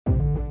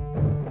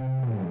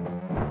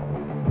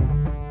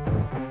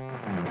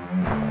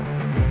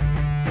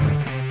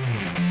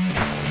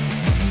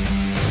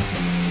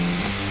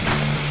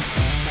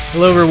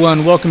Hello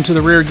everyone, welcome to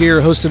The Rear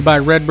Gear hosted by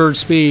Redbird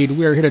Speed.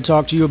 We are here to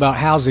talk to you about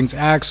housings,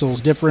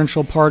 axles,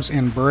 differential parts,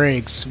 and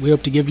brakes. We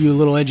hope to give you a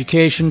little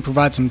education,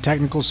 provide some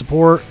technical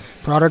support,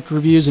 product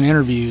reviews, and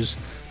interviews.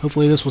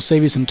 Hopefully this will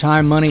save you some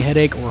time, money,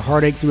 headache, or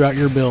heartache throughout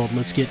your build.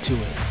 Let's get to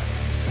it.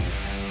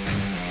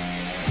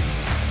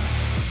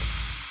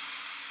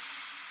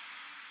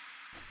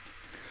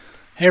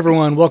 Hey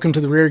everyone, welcome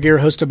to The Rear Gear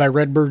hosted by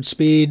Redbird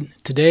Speed.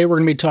 Today we're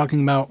going to be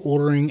talking about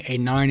ordering a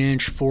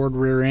 9-inch Ford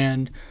rear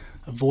end,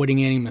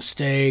 avoiding any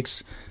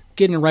mistakes,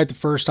 getting it right the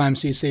first time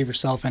so you save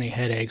yourself any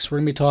headaches. We're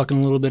going to be talking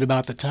a little bit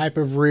about the type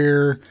of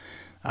rear,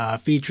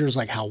 features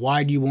like how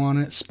wide you want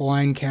it,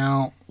 spline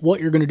count, what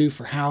you're going to do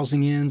for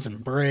housing ends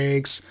and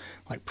brakes,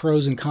 like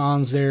pros and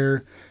cons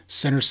there,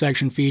 center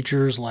section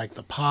features like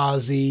the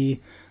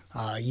posi,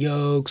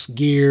 yokes,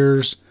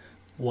 gears,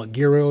 what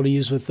gear oil to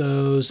use with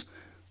those,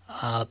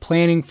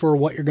 planning for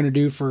what you're going to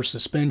do for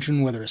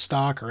suspension, whether it's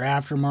stock or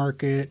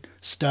aftermarket,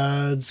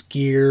 studs,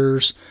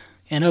 gears,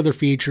 and other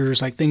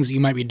features like things that you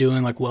might be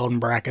doing like welding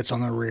brackets on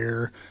the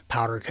rear,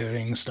 powder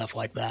coating, stuff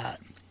like that.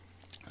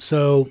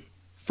 So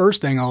first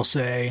thing I'll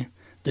say,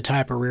 the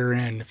type of rear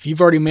end. If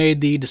you've already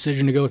made the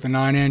decision to go with a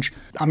 9-inch,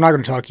 I'm not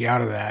going to talk you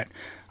out of that.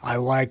 I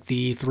like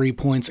the 3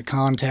 points of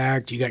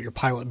contact. You got your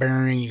pilot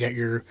bearing, you got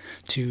your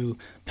 2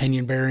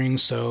 pinion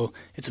bearings, so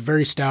it's a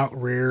very stout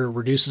rear,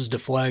 reduces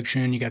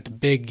deflection. You got the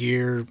big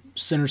gear,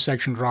 center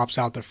section drops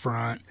out the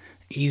front,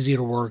 easy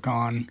to work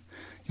on.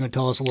 You want to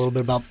tell us a little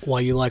bit about why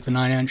you like the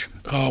 9-inch?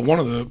 One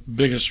of the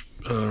biggest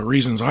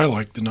reasons I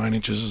like the 9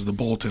 inches is the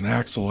bolt-in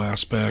axle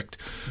aspect.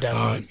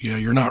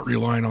 Definitely. You're not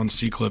relying on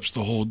C-clips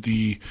to hold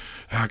the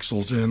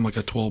axles in like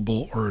a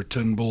 12-bolt or a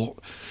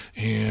 10-bolt.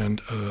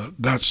 And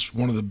that's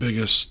one of the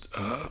biggest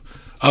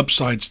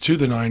upsides to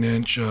the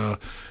 9-inch. A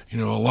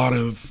lot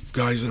of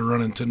guys that are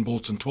running 10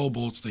 bolts and 12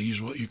 bolts, they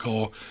use what you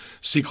call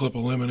C-clip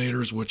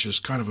eliminators, which is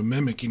kind of a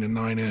mimicking a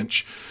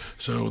 9-inch.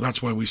 So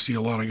that's why we see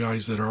a lot of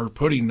guys that are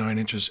putting 9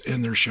 inches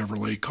in their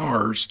Chevrolet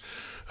cars.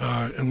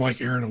 And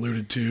like Aaron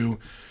alluded to,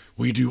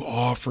 we do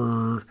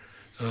offer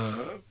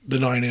the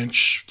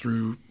 9-inch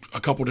through a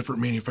couple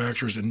different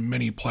manufacturers and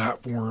many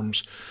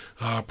platforms.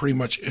 Pretty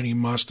much any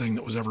Mustang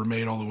that was ever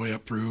made all the way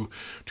up through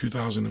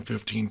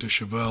 2015 to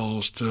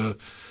Chevelles to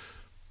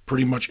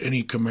pretty much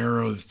any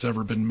Camaro that's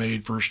ever been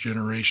made, first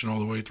generation all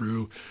the way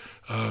through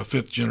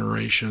fifth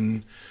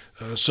generation.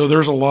 So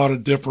there's a lot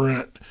of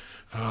different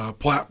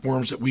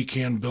platforms that we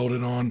can build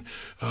it on.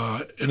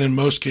 And in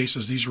most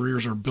cases, these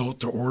rears are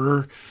built to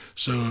order.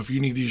 So if you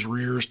need these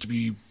rears to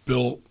be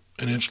built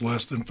an inch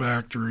less than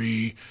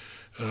factory,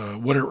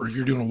 whatever, if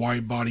you're doing a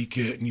wide body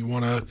kit and you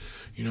want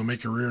to,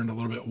 make your rear end a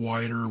little bit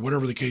wider,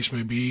 whatever the case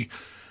may be,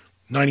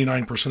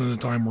 99% of the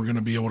time we're going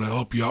to be able to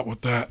help you out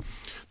with that.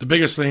 The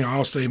biggest thing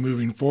I'll say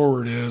moving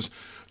forward is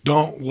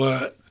don't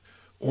let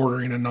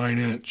ordering a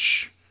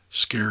 9-inch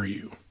scare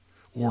you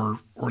or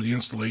the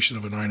installation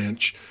of a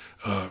 9-inch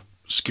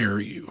scare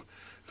you.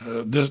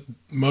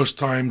 Most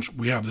times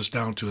we have this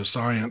down to a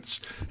science,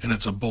 and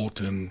it's a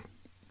bolt-in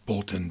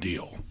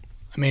deal.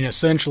 I mean,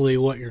 essentially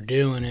what you're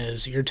doing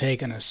is you're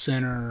taking a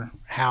center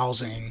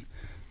housing,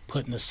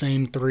 putting the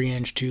same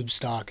 3-inch tube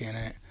stock in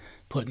it,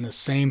 putting the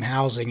same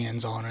housing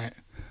ends on it.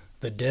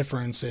 The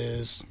difference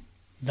is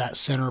that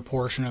center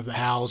portion of the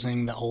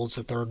housing that holds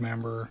the third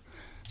member.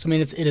 So, I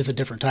mean, it is a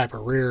different type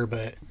of rear,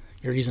 but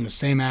you're using the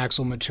same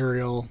axle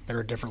material.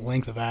 They're a different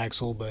length of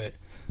axle, but,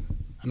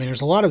 I mean,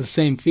 there's a lot of the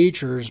same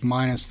features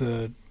minus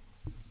the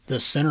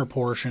center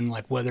portion,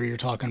 like whether you're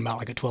talking about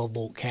like a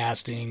 12-bolt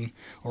casting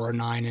or a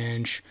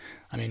 9-inch.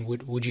 I mean,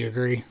 would you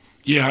agree?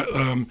 Yeah.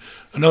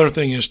 Another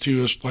thing is,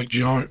 too, is like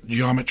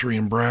geometry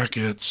and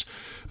brackets.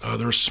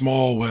 There's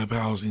small web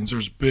housings,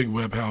 there's big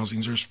web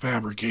housings, there's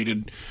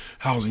fabricated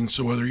housings.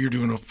 So whether you're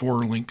doing a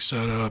 4-link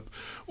setup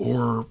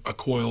or a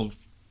coil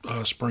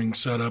spring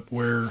setup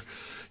where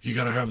you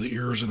got to have the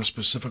ears in a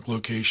specific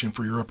location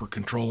for your upper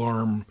control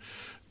arm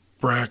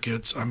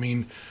brackets. I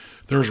mean,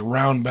 there's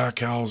round back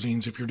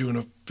housings. If you're doing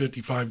a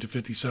 55 to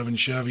 57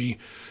 Chevy,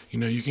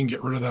 you can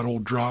get rid of that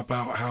old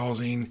dropout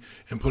housing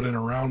and put in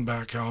a round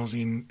back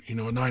housing, a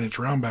 9-inch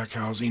round back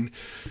housing.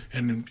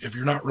 And if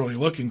you're not really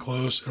looking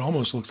close, it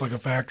almost looks like a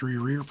factory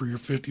rear for your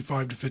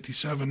 55 to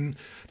 57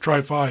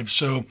 Tri-5.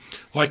 So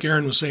like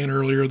Aaron was saying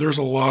earlier, there's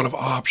a lot of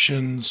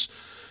options.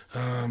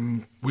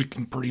 We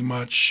can pretty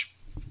much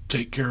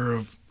take care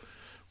of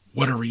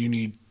whatever you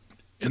need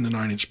in the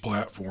 9-inch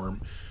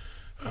platform.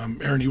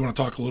 Aaron, do you want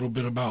to talk a little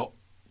bit about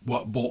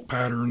what bolt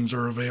patterns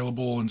are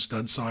available and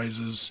stud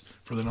sizes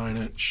for the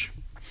 9-inch?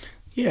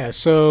 Yeah,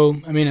 so,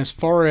 I mean, as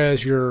far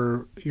as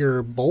your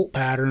bolt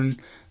pattern,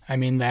 I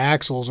mean, the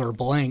axles are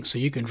blank, so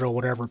you can drill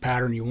whatever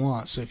pattern you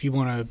want. So if you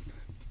want a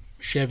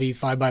Chevy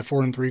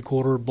 5x4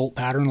 3/4 bolt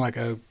pattern like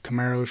a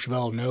Camaro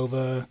Chevelle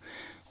Nova,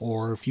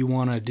 or if you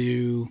want to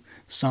do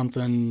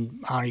something,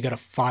 you got a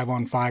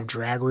 5-on-5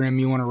 drag rim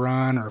you want to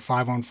run, or a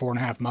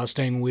 5-on-4.5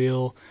 Mustang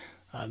wheel,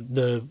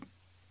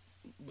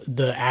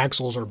 the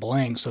axles are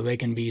blank, so they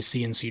can be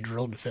CNC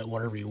drilled to fit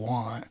whatever you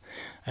want.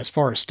 As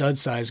far as stud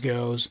size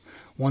goes,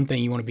 one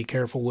thing you want to be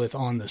careful with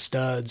on the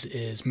studs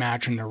is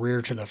matching the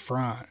rear to the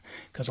front,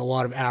 because a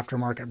lot of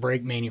aftermarket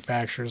brake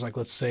manufacturers, like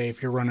let's say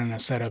if you're running a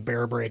set of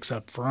Bear brakes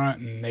up front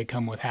and they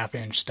come with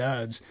half-inch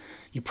studs,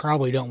 you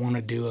probably don't want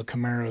to do a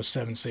Camaro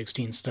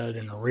 716 stud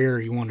in the rear.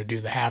 You want to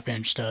do the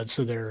half-inch studs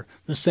so they're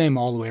the same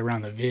all the way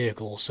around the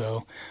vehicle.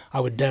 So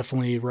I would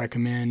definitely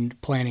recommend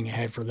planning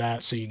ahead for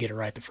that so you get it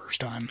right the first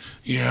time.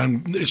 Yeah,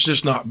 and it's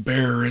just not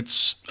Bear.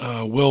 It's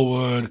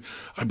Willwood,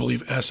 I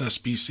believe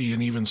SSBC,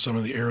 and even some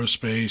of the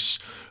aerospace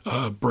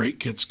brake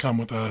kits come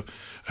with a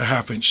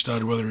half-inch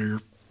stud, whether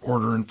you're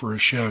ordering for a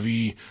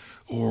Chevy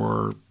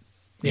or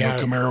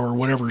Camaro or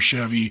whatever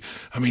Chevy.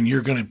 I mean,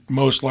 you're going to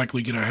most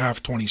likely get a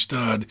half 20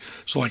 stud.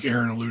 So like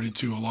Aaron alluded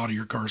to, a lot of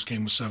your cars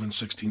came with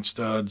 7/16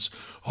 studs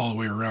all the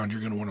way around. You're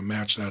going to want to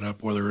match that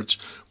up, whether it's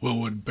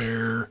Willwood,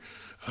 Bear.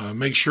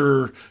 Make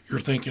sure you're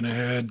thinking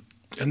ahead.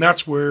 And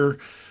that's where,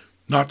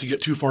 not to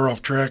get too far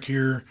off track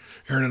here,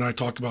 Aaron and I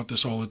talk about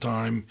this all the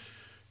time.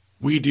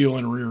 We deal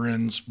in rear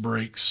ends,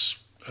 brakes,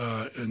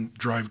 and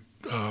drive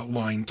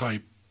line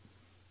type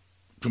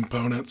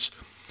components.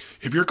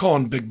 If you're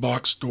calling big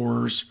box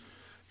stores,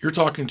 you're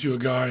talking to a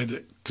guy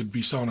that could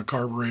be selling a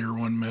carburetor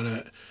 1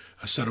 minute,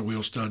 a set of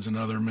wheel studs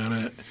another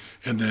minute,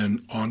 and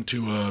then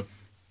onto a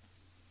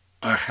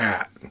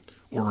hat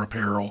or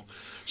apparel.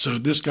 So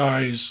this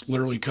guy's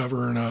literally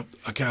covering up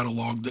a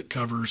catalog that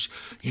covers,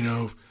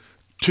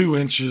 2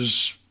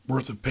 inches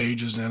worth of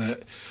pages in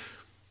it.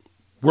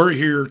 We're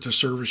here to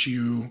service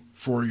you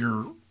for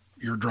your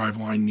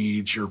driveline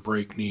needs, your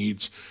brake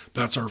needs.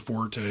 That's our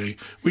forte.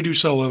 We do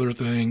sell other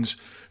things,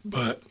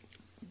 but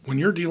when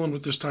you're dealing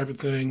with this type of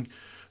thing,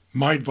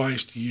 my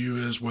advice to you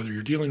is, whether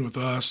you're dealing with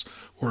us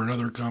or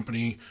another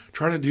company,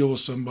 try to deal with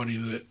somebody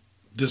that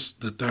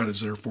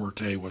is their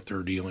forte, what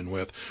they're dealing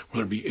with,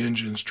 whether it be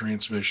engines,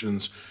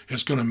 transmissions.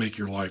 It's going to make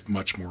your life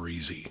much more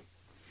easy.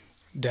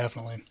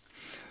 Definitely.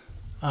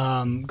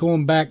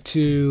 Going back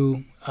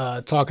to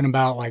talking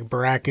about like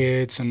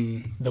brackets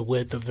and the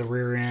width of the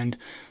rear end,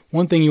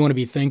 one thing you want to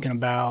be thinking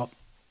about,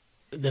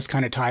 this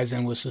kind of ties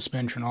in with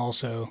suspension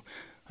also.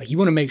 Like, you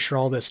want to make sure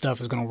all this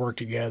stuff is going to work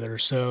together.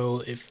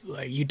 So if,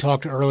 like, you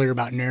talked earlier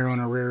about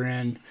narrowing a rear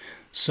end,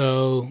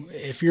 so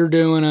if you're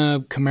doing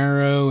a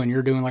Camaro and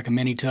you're doing like a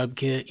mini tub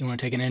kit, you want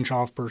to take an inch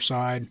off per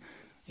side,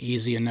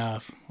 easy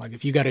enough. Like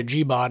if you got a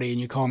G body and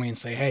you call me and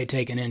say, hey,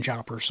 take an inch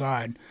out per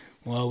side,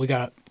 well, we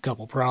got a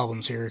couple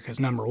problems here,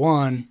 because number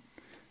one,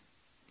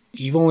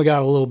 you've only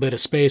got a little bit of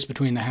space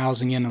between the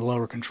housing and the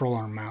lower control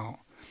arm mount.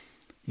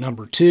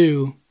 Number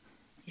two,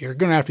 you're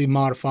going to have to be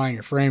modifying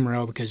your frame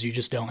rail because you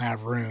just don't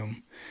have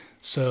room.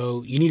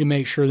 So you need to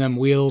make sure them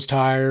wheels,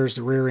 tires,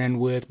 the rear end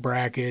width,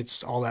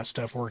 brackets, all that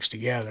stuff works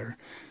together.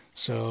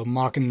 So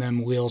mocking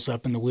them wheels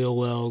up in the wheel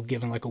well,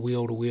 giving like a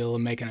wheel to wheel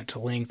and making it to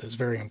length is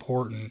very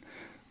important.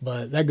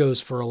 But that goes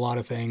for a lot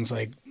of things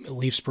like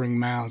leaf spring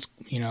mounts,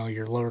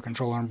 your lower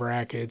control arm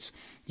brackets.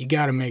 You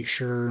got to make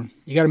sure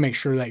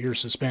that your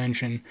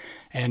suspension,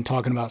 and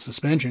talking about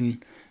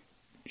suspension,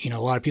 a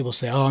lot of people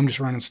say, oh, I'm just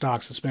running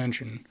stock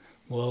suspension.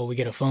 Well, we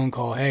get a phone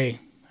call, hey,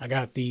 I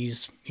got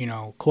these,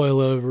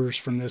 coilovers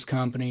from this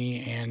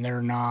company and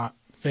they're not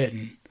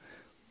fitting.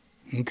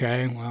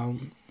 Okay, well,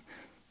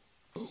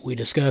 we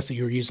discussed that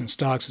you were using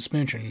stock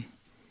suspension.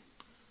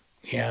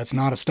 Yeah, it's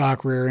not a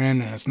stock rear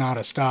end and it's not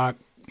a stock,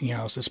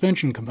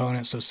 suspension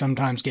component. So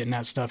sometimes getting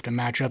that stuff to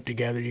match up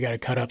together, you got to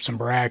cut up some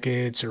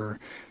brackets, or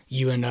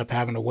you end up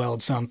having to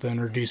weld something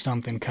or do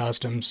something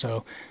custom.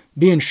 So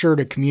being sure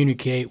to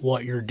communicate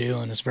what you're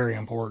doing is very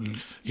important.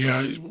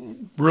 Yeah,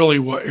 really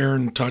what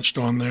Aaron touched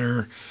on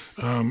there,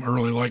 I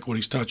really like what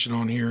he's touching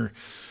on here,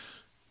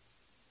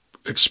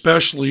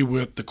 especially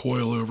with the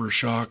coilover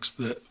shocks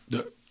that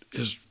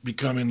is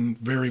becoming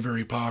very,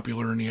 very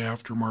popular in the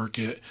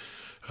aftermarket.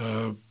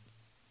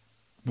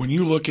 When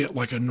you look at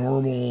like a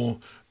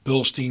normal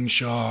Bilstein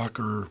shock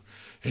or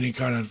any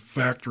kind of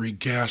factory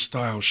gas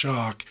style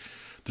shock,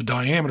 the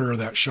diameter of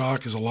that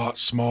shock is a lot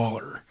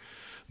smaller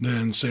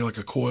than, say, like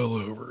a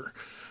coilover.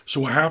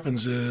 So what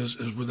happens is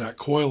with that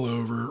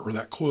coilover or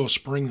that coil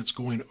spring that's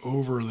going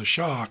over the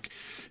shock,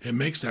 it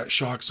makes that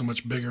shock so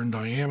much bigger in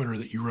diameter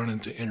that you run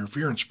into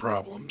interference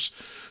problems.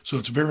 So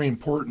it's very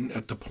important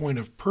at the point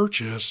of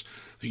purchase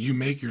that you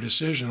make your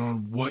decision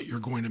on what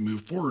you're going to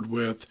move forward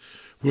with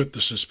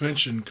the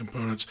suspension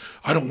components.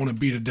 I don't want to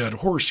beat a dead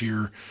horse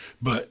here,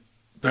 but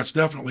that's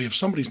definitely, if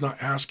somebody's not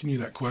asking you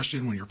that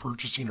question when you're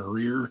purchasing a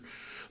rear,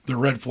 the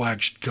red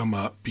flag should come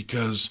up,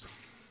 because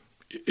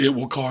it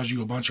will cause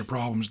you a bunch of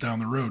problems down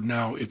the road.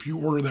 Now, if you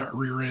order that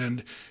rear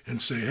end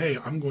and say, hey,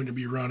 I'm going to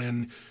be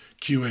running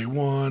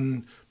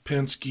QA1,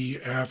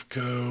 Penske,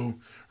 AFCO,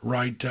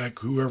 RideTech,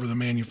 whoever the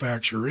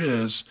manufacturer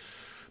is,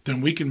 then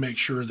we can make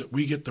sure that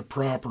we get the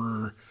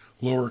proper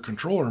lower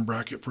control arm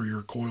bracket for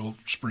your coil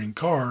spring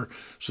car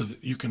so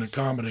that you can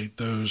accommodate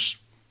those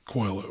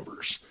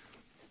coilovers.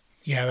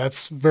 Yeah,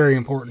 that's very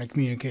important to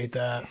communicate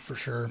that for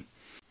sure.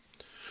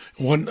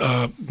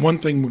 One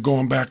thing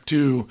going back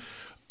to,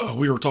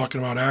 we were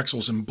talking about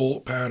axles and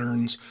bolt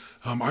patterns.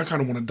 I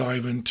kind of want to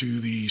dive into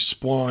the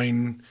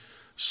spline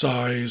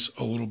size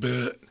a little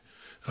bit.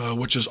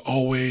 which is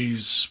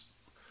always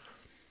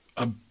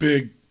a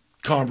big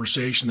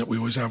conversation that we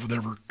always have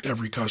with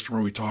every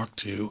customer we talk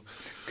to.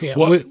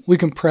 Okay, we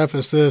can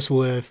preface this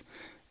with,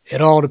 it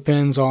all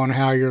depends on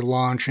how you're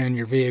launching,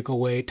 your vehicle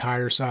weight,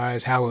 tire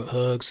size, how it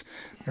hooks.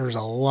 There's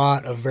a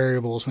lot of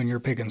variables when you're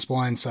picking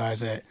spline size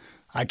that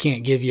I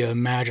can't give you a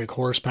magic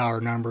horsepower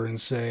number and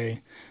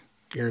say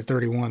your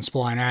 31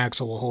 spline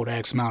axle will hold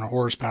X amount of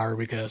horsepower,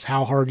 because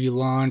how hard you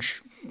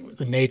launch,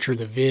 the nature of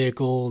the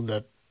vehicle,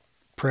 the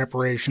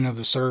preparation of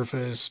the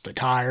surface, the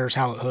tires,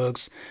 how it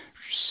hooks,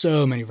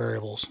 so many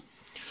variables.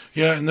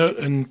 Yeah,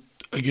 and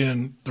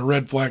again, the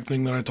red flag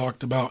thing that I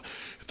talked about,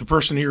 if the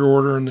person you're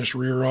ordering this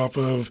rear off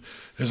of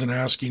isn't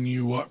asking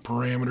you what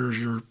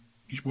parameters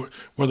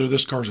whether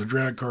this car's a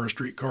drag car, a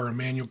street car, a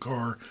manual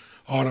car,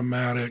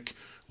 automatic,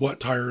 what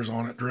tires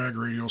on it, drag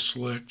radial,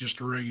 slick, just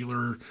a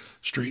regular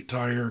street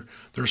tire.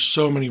 There's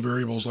so many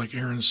variables, like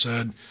Aaron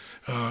said.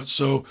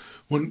 So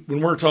when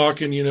we're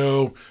talking,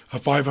 a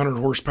 500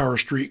 horsepower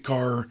street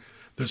car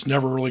that's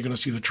never really going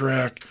to see the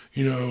track,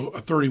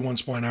 a 31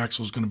 spline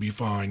axle is going to be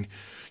fine.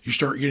 You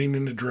start getting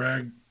into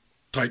drag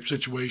type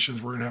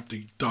situations, we're going to have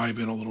to dive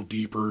in a little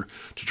deeper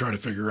to try to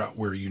figure out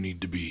where you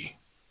need to be.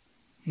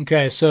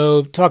 Okay,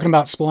 so talking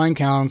about spline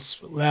counts,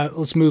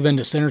 let's move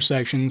into center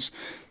sections.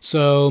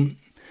 So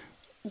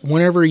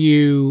whenever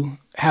you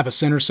have a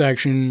center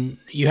section,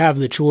 you have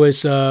the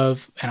choice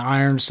of an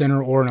iron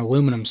center or an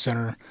aluminum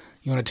center.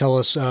 You want to tell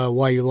us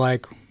why you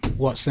like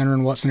what center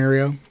and what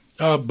scenario?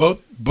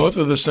 Both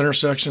of the center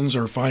sections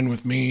are fine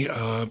with me.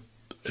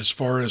 As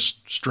far as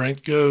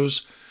strength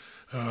goes,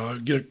 I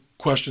get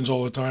questions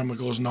all the time,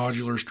 like, is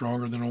nodular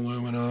stronger than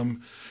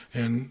aluminum?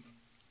 And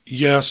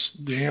yes,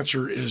 the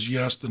answer is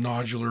yes, the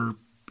nodular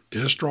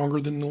is stronger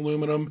than the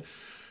aluminum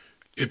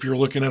if you're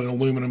looking at an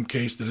aluminum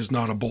case that is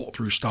not a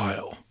bolt-through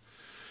style.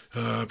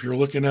 If you're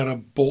looking at a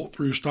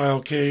bolt-through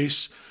style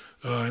case,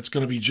 it's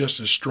going to be just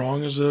as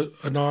strong as a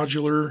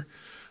nodular.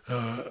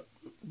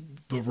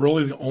 But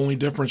really the only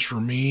difference for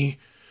me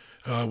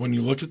when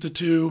you look at the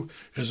two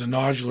is a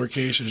nodular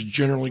case is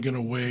generally going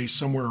to weigh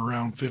somewhere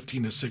around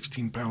 15 to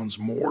 16 pounds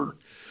more.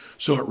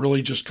 So it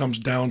really just comes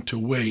down to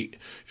weight.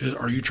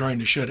 Are you trying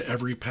to shed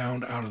every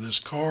pound out of this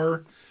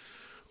car?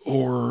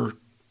 Or,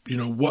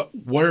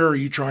 where are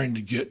you trying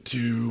to get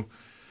to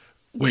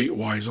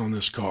weight-wise on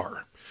this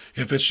car?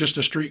 If it's just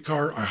a street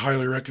car, I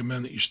highly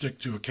recommend that you stick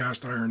to a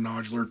cast iron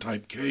nodular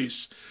type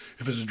case.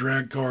 If it's a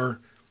drag car,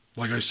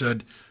 like I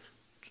said,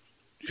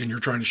 and you're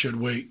trying to shed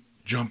weight,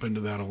 jump into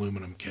that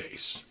aluminum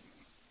case.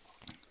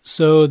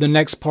 So the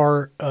next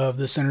part of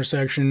this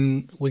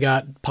intersection, we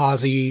got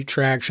posi,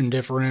 traction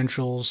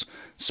differentials,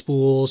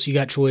 spools. You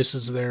got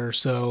choices there.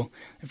 So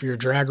if you're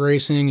drag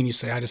racing and you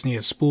say, I just need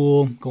a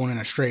spool going in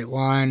a straight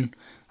line,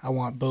 I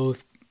want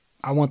both.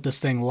 I want this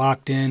thing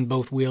locked in.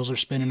 Both wheels are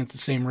spinning at the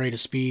same rate of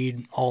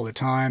speed all the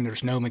time.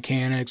 There's no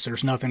mechanics.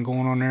 There's nothing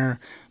going on there.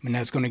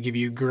 That's going to give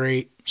you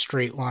great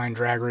straight line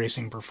drag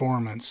racing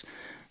performance.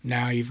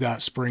 Now you've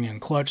got spring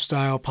and clutch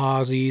style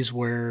posis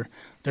where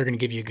they're going to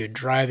give you a good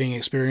driving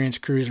experience,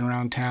 cruising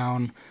around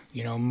town,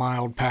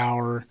 mild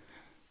power.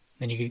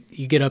 Then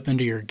you get up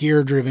into your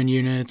gear-driven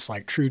units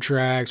like True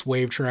Tracks,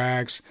 Wave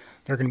Tracks.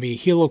 They're going to be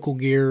helical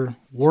gear,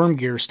 worm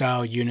gear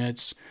style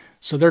units,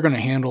 so they're going to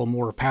handle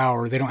more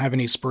power. They don't have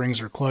any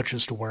springs or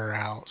clutches to wear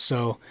out.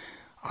 So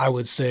I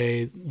would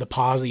say the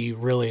posi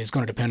really is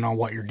going to depend on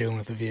what you're doing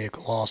with the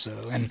vehicle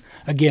also. And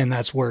again,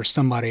 that's where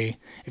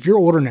if you're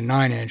ordering a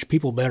 9-inch,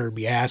 people better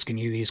be asking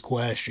you these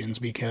questions,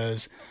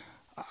 because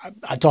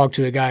I talked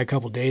to a guy a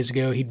couple of days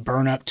ago. He'd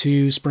burn up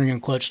 2 spring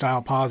and clutch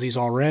style posis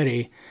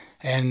already,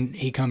 and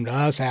he come to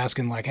us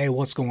asking like, hey,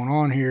 what's going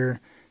on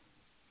here?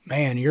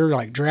 Man, you're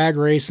like drag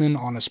racing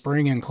on a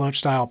spring and clutch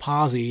style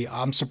posi.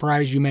 I'm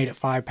surprised you made it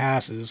 5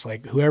 passes.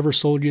 Like, whoever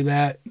sold you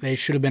that, they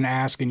should have been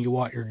asking you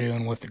what you're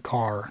doing with the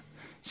car.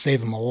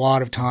 Save them a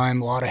lot of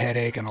time, a lot of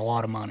headache, and a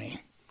lot of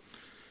money.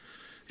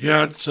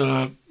 Yeah, it's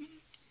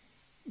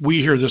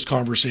we hear this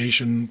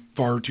conversation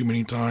far too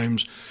many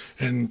times,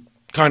 and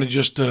kind of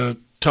just to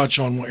touch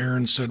on what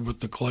Aaron said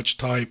with the clutch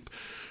type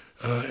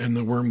and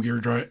the worm gear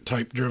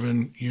type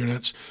driven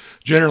units.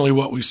 Generally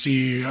what we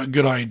see, a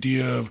good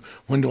idea of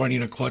when do I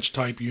need a clutch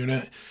type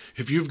unit.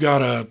 If you've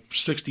got a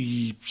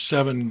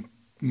 67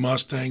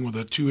 Mustang with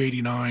a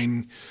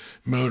 289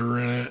 motor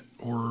in it,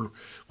 or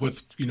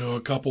with,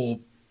 a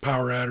couple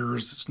power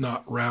adders, it's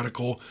not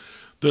radical,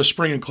 the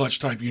spring and clutch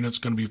type unit's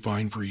going to be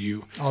fine for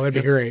you. Oh, that'd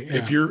be great.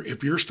 Yeah.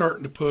 If you're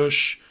starting to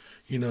push,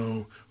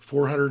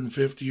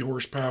 450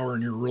 horsepower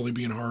and you're really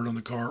being hard on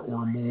the car,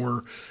 or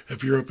more,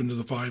 if you're up into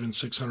the 500 and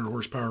 600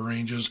 horsepower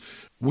ranges,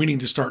 we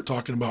need to start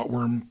talking about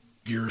worm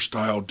gear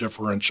style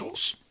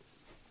differentials.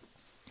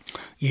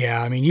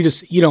 Yeah,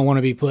 you don't want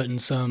to be putting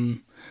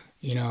some,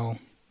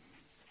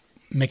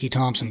 Mickey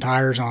Thompson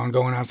tires on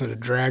going out to the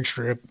drag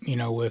strip,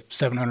 with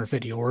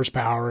 750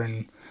 horsepower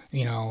and,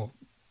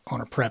 on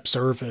a prep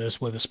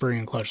surface with a spring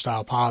and clutch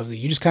style posi.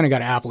 You just kind of got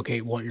to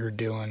applicate what you're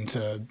doing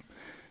to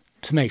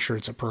make sure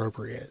it's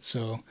appropriate.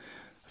 So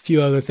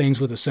few other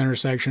things with the center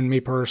section. Me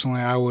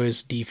personally, I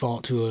always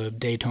default to a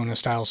Daytona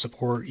style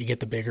support. You get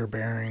the bigger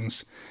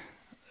bearings,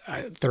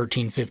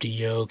 1350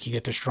 yoke, you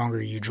get the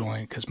stronger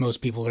U-joint, because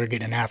most people are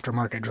getting an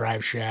aftermarket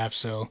drive shaft.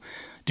 So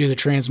do the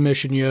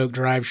transmission yoke,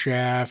 drive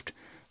shaft,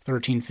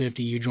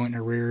 1350 U-joint in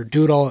the rear.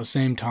 Do it all at the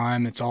same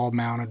time. It's all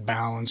mounted,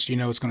 balanced. You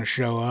know it's going to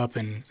show up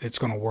and it's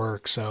going to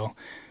work. So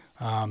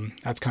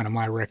that's kind of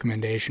my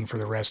recommendation for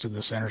the rest of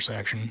the center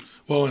section.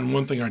 Well, and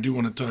one thing I do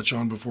want to touch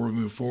on before we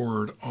move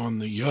forward on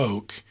the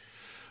yoke,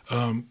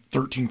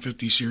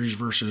 1350 series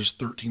versus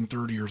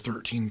 1330 or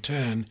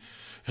 1310,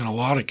 in a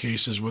lot of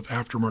cases with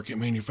aftermarket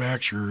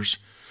manufacturers,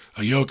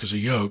 a yoke is a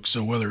yoke.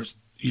 So whether it's,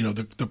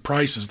 the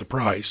price is the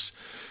price.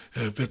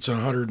 If it's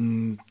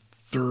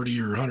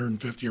 130 or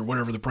 150 or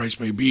whatever the price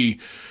may be,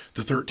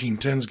 the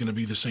 1310 is going to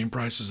be the same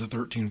price as the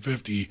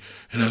 1350.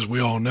 And as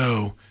we all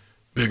know,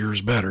 bigger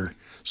is better.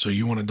 So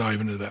you want to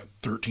dive into that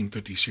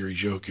 1350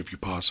 series yoke if you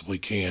possibly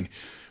can.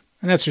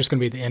 And that's just going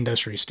to be the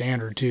industry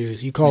standard, too.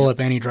 You call up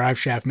any drive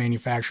shaft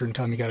manufacturer and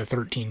tell them you got a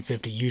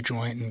 1350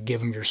 U-joint and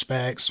give them your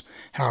specs,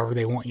 however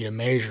they want you to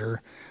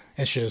measure.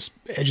 It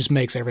just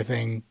makes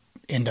everything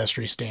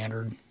industry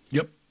standard.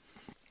 Yep.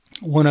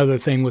 One other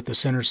thing with the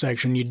center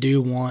section, you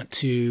do want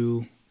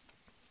to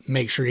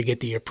make sure you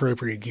get the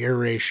appropriate gear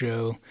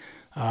ratio,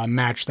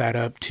 match that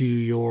up to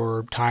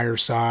your tire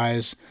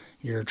size,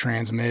 your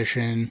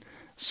transmission.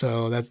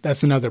 So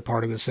that's another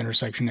part of the center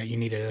section that you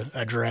need to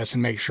address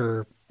and make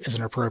sure is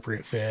an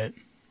appropriate fit.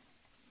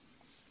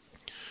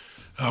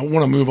 I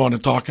want to move on to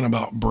talking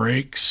about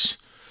brakes.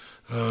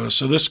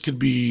 So this could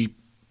be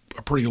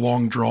a pretty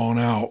long,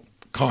 drawn-out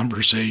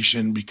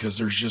conversation because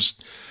there's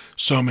just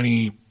so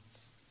many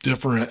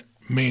different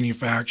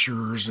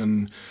manufacturers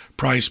and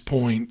price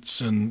points,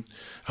 and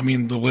I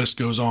mean the list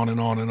goes on and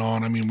on and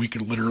on. I mean we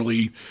could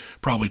literally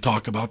probably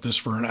talk about this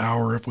for an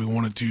hour if we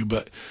wanted to,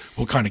 but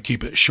we'll kind of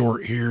keep it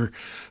short here.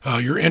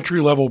 Your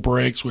entry-level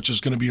brakes, which is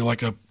going to be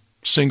like a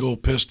single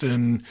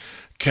piston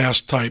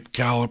cast type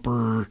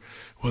caliper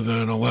with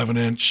an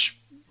 11-inch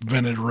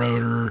vented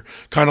rotor,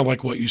 kind of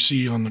like what you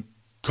see on the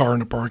car in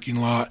the parking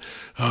lot.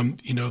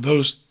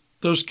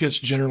 Those kits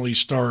generally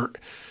start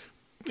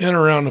in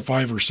around the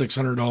 $500 or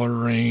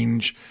 $600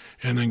 range,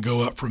 and then go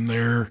up from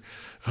there.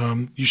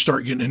 You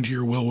start getting into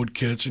your Willwood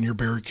kits and your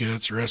Bear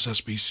kits or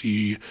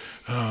SSBC.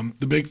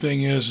 The big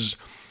thing is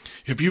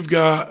if you've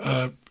got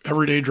a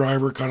everyday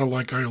driver, kind of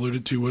like I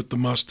alluded to with the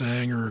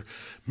Mustang, or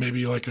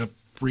maybe like a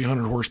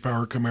 300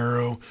 horsepower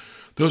Camaro,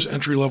 those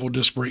entry-level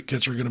disc brake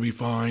kits are going to be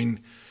fine.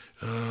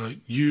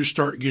 You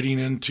start getting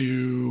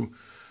into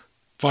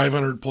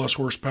 500 plus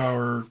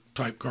horsepower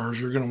type cars,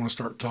 you're going to want to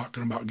start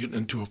talking about getting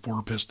into a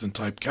 4-piston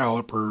type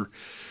caliper,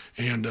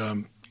 and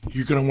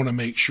you're going to want to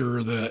make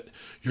sure that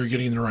you're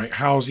getting the right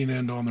housing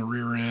end on the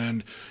rear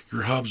end,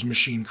 your hub's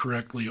machined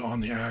correctly on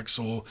the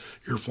axle,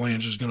 your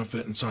flange is going to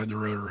fit inside the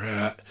rotor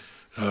hat,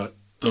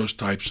 those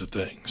types of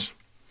things.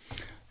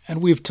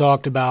 And we've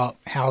talked about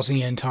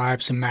housing end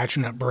types and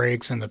matching up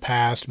brakes in the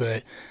past,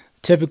 but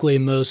typically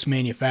most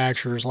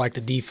manufacturers like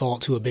to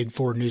default to a big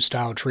Ford new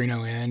style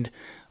Trino end.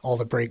 All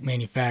the brake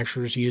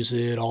manufacturers use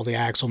it, all the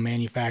axle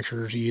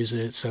manufacturers use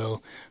it.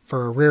 So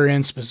for a rear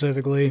end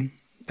specifically,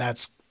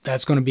 that's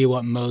going to be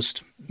what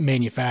most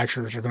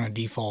manufacturers are going to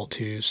default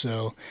to.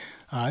 So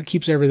it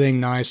keeps everything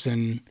nice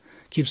and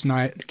keeps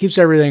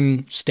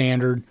everything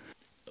standard.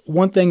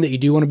 One thing that you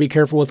do want to be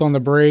careful with on the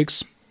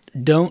brakes,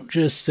 don't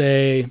just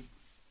say,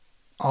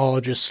 "Oh,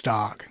 just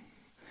stock,"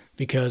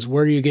 because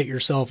where do you get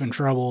yourself in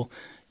trouble?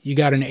 You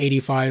got an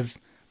 85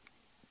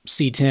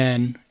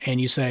 C10 and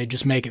you say,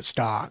 "Just make it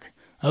stock."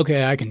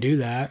 Okay, I can do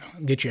that.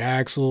 Get your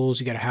axles,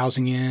 you got a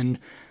housing end,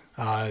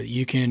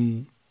 you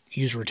can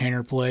use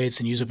retainer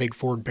plates and use a big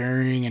Ford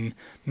bearing and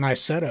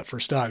nice setup for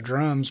stock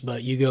drums,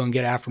 but you go and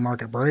get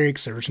aftermarket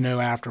brakes, there's no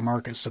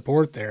aftermarket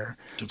support there.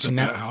 To fit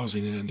that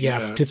housing end.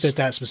 Yeah, to fit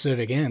that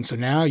specific end. So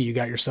now you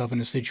got yourself in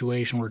a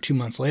situation where 2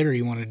 months later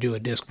you want to do a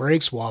disc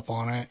brake swap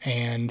on it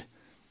and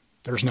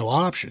there's no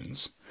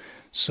options.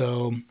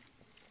 So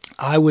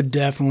I would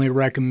definitely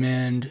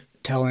recommend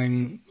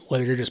telling,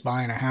 whether you're just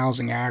buying a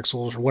housing,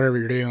 axles, or whatever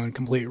you're doing,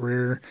 complete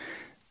rear,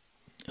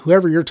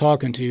 whoever you're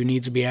talking to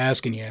needs to be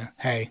asking you,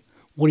 hey,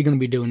 what are you going to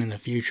be doing in the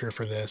future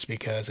for this?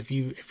 Because if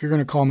you're going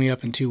to call me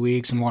up in 2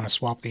 weeks and want to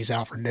swap these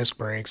out for disc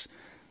brakes,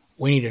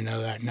 we need to know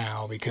that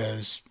now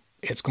because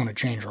it's going to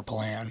change our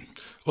plan.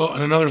 Well,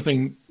 and another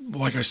thing,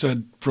 like I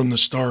said from the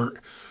start,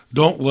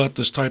 don't let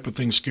this type of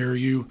thing scare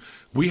you.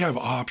 We have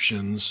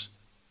options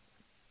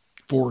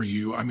for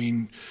you. I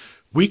mean,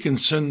 we can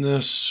send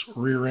this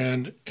rear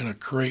end in a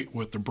crate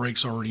with the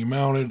brakes already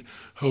mounted,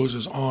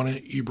 hoses on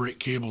it, e-brake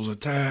cables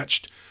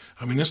attached.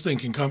 I mean, this thing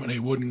can come in a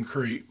wooden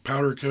crate,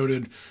 powder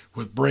coated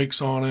with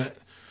brakes on it,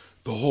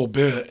 the whole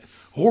bit.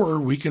 Or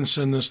we can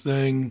send this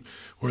thing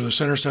where the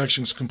center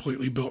section is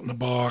completely built in a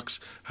box,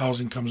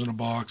 housing comes in a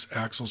box,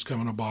 axles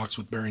come in a box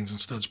with bearings and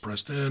studs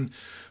pressed in,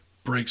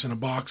 brakes in a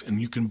box,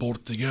 and you can bolt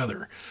it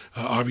together.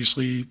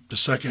 Obviously, the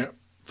second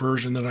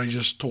version that I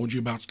just told you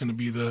about is going to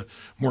be the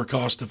more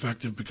cost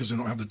effective because they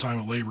don't have the time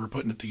and labor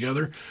putting it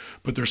together.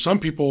 But there's some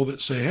people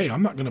that say, hey,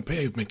 I'm not going to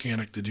pay a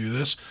mechanic to do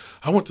this.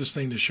 I want this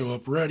thing to show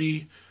up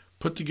ready,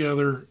 put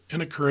together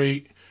in a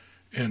crate,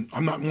 and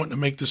I'm not wanting to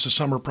make this a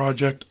summer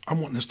project.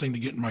 I'm wanting this thing to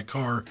get in my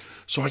car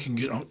so I can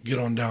get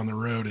on down the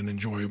road and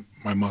enjoy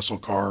my muscle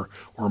car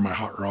or my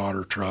hot rod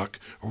or truck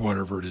or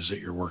whatever it is that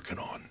you're working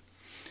on.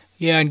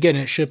 Yeah, and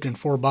getting it shipped in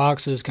 4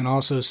 boxes can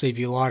also save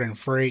you a lot in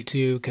freight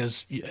too,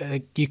 because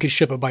you could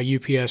ship it by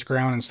UPS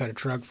ground instead of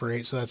truck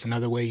freight, so that's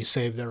another way you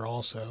save there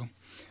also.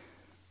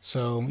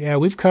 So yeah,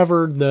 we've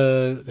covered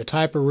the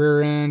type of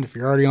rear end. If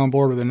you're already on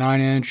board with a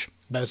 9-inch,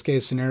 best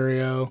case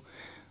scenario.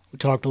 We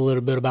talked a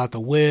little bit about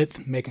the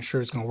width, making sure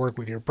it's going to work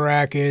with your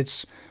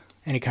brackets,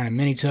 any kind of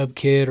mini tub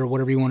kit or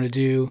whatever you want to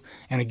do.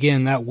 And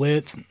again, that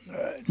width,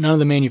 none of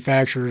the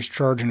manufacturers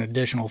charge an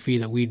additional fee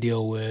that we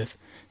deal with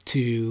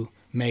to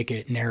make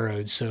it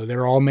narrowed. So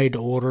they're all made to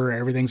order.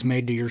 Everything's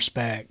made to your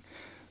spec.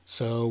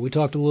 So we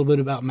talked a little bit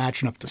about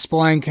matching up the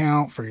spline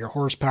count for your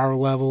horsepower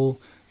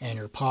level and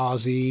your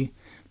posi.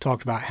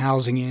 Talked about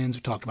housing ends.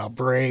 We talked about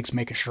brakes,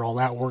 making sure all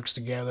that works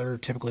together.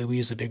 Typically we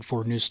use the big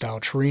Ford New Style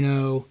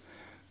Trino.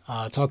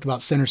 Talked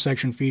about center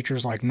section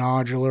features like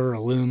nodular,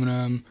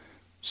 aluminum,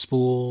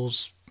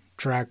 spools,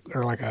 track,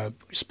 or like a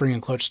spring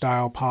and clutch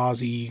style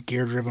posi,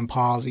 gear driven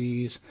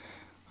posies.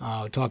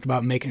 We talked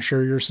about making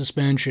sure your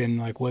suspension,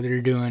 like whether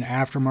you're doing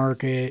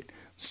aftermarket,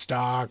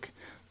 stock,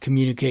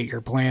 communicate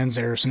your plans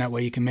there so that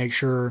way you can make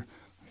sure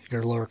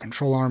your lower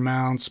control arm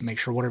mounts, make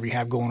sure whatever you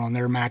have going on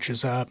there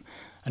matches up.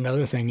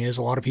 Another thing is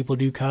a lot of people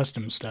do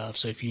custom stuff.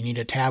 So if you need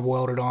a tab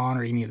welded on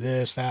or you need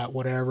this, that,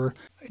 whatever,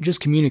 just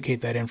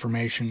communicate that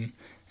information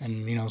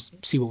and,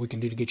 see what we can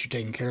do to get you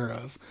taken care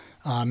of.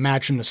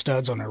 Matching the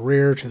studs on the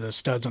rear to the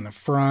studs on the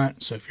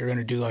front. So if you're going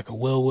to do like a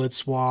Willwood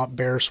swap,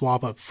 bear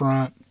swap up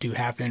front, do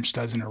 1/2-inch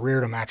studs in the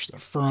rear to match the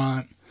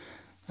front.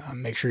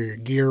 Make sure your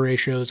gear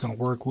ratio is going to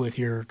work with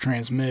your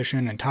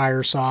transmission and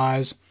tire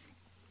size.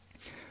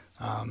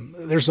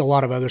 There's a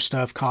lot of other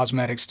stuff,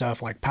 cosmetic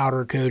stuff like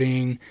powder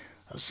coating,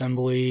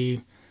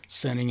 assembly,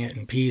 sending it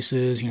in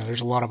pieces.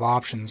 There's a lot of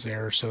options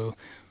there. So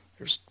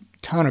there's a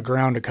ton of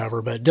ground to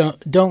cover, but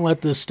don't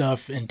let this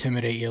stuff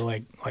intimidate you.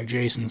 Like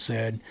Jason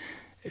said,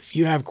 if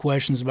you have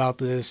questions about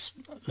this,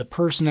 the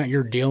person that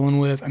you're dealing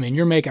with,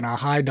 you're making a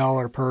high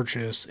dollar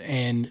purchase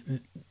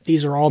and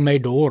these are all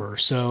made to order.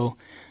 So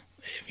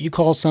if you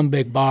call some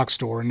big box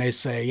store and they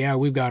say, yeah,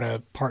 we've got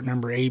a part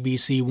number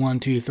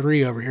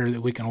ABC123 over here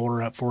that we can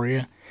order up for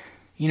you,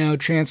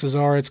 chances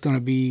are it's going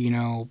to be,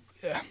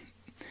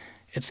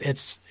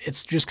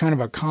 it's just kind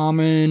of a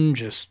common,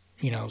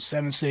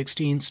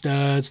 7/16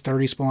 studs,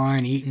 30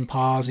 spline, Eaton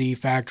posi,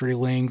 factory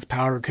length,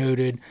 powder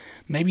coated.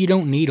 Maybe you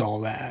don't need all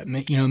that.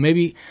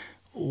 Maybe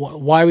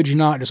why would you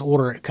not just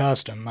order it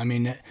custom?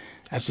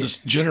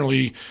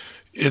 Generally,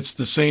 it's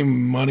the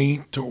same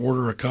money to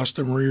order a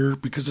custom rear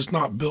because it's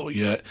not built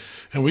yet.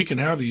 And we can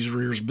have these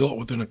rears built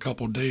within a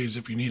couple of days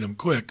if you need them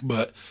quick.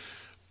 But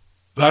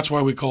that's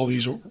why we call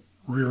these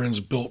rear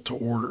ends built to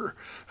order.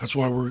 That's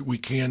why we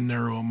can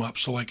narrow them up.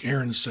 So like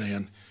Aaron's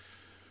saying,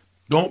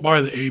 don't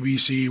buy the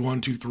ABC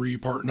 123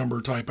 part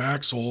number type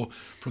axle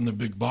from the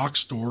big box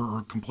store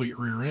or complete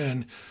rear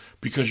end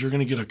because you're going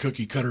to get a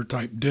cookie cutter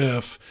type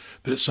diff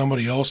that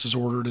somebody else has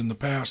ordered in the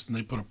past and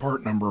they put a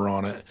part number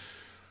on it.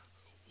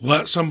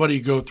 Let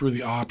somebody go through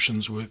the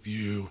options with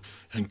you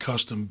and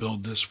custom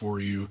build this for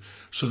you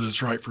so that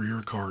it's right for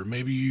your car.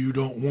 Maybe you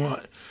don't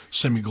want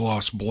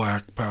semi-gloss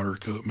black powder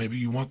coat. Maybe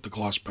you want the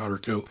gloss powder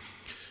coat.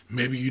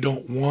 Maybe you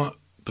don't want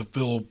the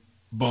fill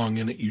bung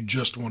in it. You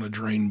just want a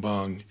drain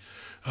bung.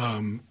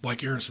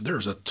 Like Aaron said,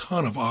 there's a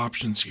ton of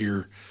options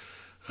here.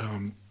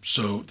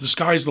 So the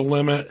sky's the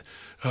limit.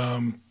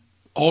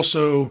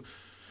 Also,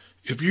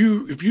 if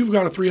you've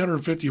got a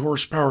 350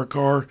 horsepower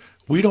car,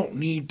 we don't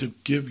need to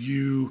give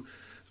you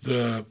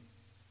the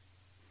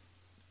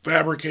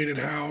fabricated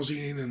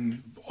housing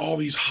and all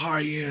these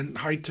high-end,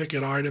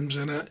 high-ticket items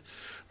in it.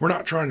 We're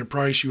not trying to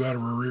price you out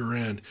of a rear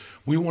end.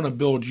 We want to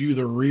build you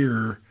the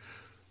rear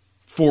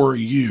for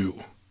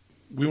you.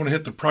 We want to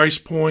hit the price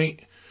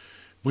point.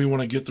 We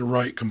want to get the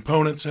right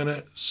components in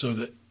it so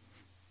that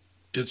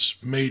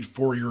it's made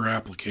for your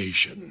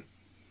application.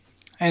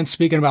 And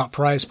speaking about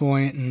price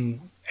point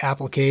and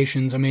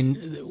applications,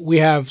 we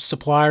have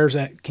suppliers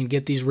that can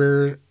get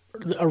a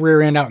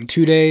rear end out in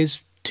 2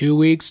 days, 2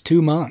 weeks,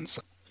 2 months.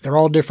 They're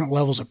all different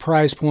levels of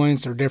price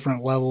points. They're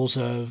different levels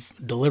of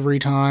delivery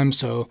time.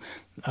 So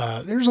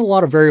there's a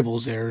lot of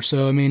variables there.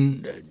 So,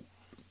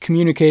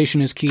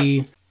 communication is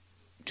key.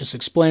 Just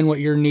explain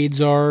what your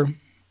needs are.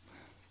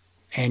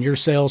 And your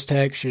sales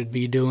tech should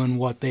be doing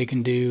what they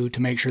can do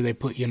to make sure they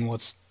put you in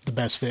what's the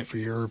best fit for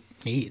your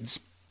needs.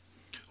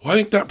 Well, I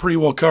think that pretty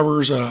well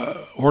covers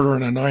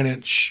ordering a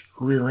 9-inch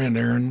rear end,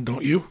 Aaron,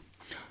 don't you?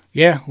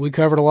 Yeah, we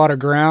covered a lot of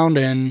ground.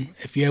 And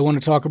if you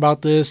want to talk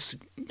about this,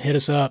 hit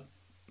us up.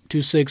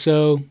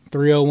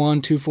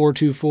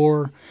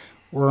 260-301-2424.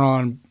 We're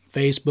on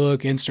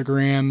Facebook,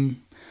 Instagram.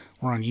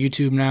 We're on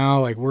YouTube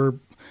now.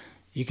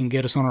 You can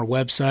get us on our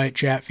website,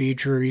 chat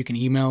feature. You can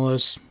email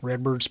us,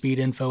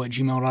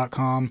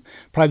 redbirdspeedinfo@gmail.com.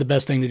 Probably the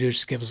best thing to do is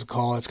just give us a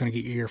call. That's going to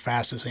get you your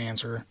fastest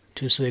answer,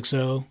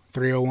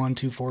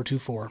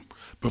 260-301-2424.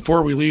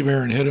 Before we leave,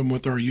 Aaron, hit him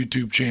with our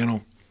YouTube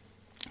channel.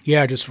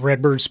 Yeah, just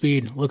Redbird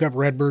Speed. Look up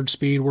Redbird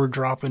Speed. We're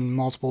dropping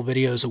multiple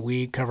videos a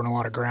week, covering a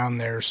lot of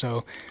ground there.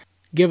 So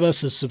give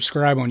us a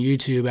subscribe on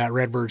YouTube at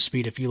Redbird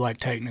Speed if you like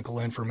technical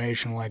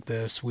information like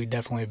this. We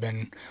definitely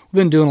we've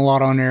been doing a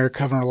lot on there,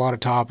 covering a lot of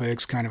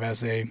topics, kind of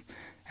as they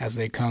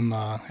come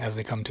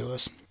to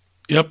us.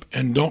 Yep,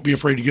 and don't be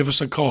afraid to give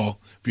us a call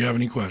if you have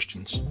any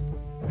questions.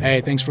 Hey,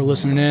 thanks for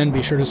listening in.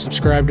 Be sure to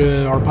subscribe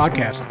to our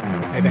podcast.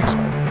 Hey, thanks.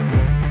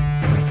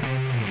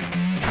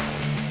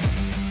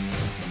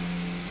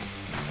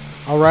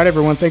 All right,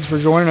 everyone. Thanks for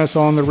joining us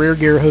on The Rear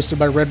Gear, hosted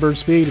by Redbird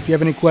Speed. If you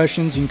have any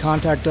questions, you can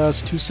contact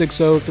us,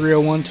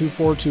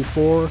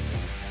 260-301-2424,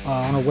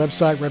 on our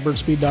website,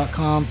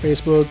 redbirdspeed.com,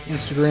 Facebook,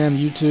 Instagram,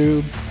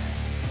 YouTube.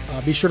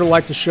 Be sure to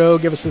like the show,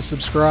 give us a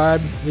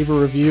subscribe, leave a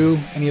review.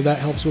 Any of that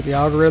helps with the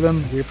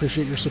algorithm. We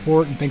appreciate your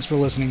support, and thanks for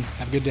listening.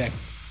 Have a good day.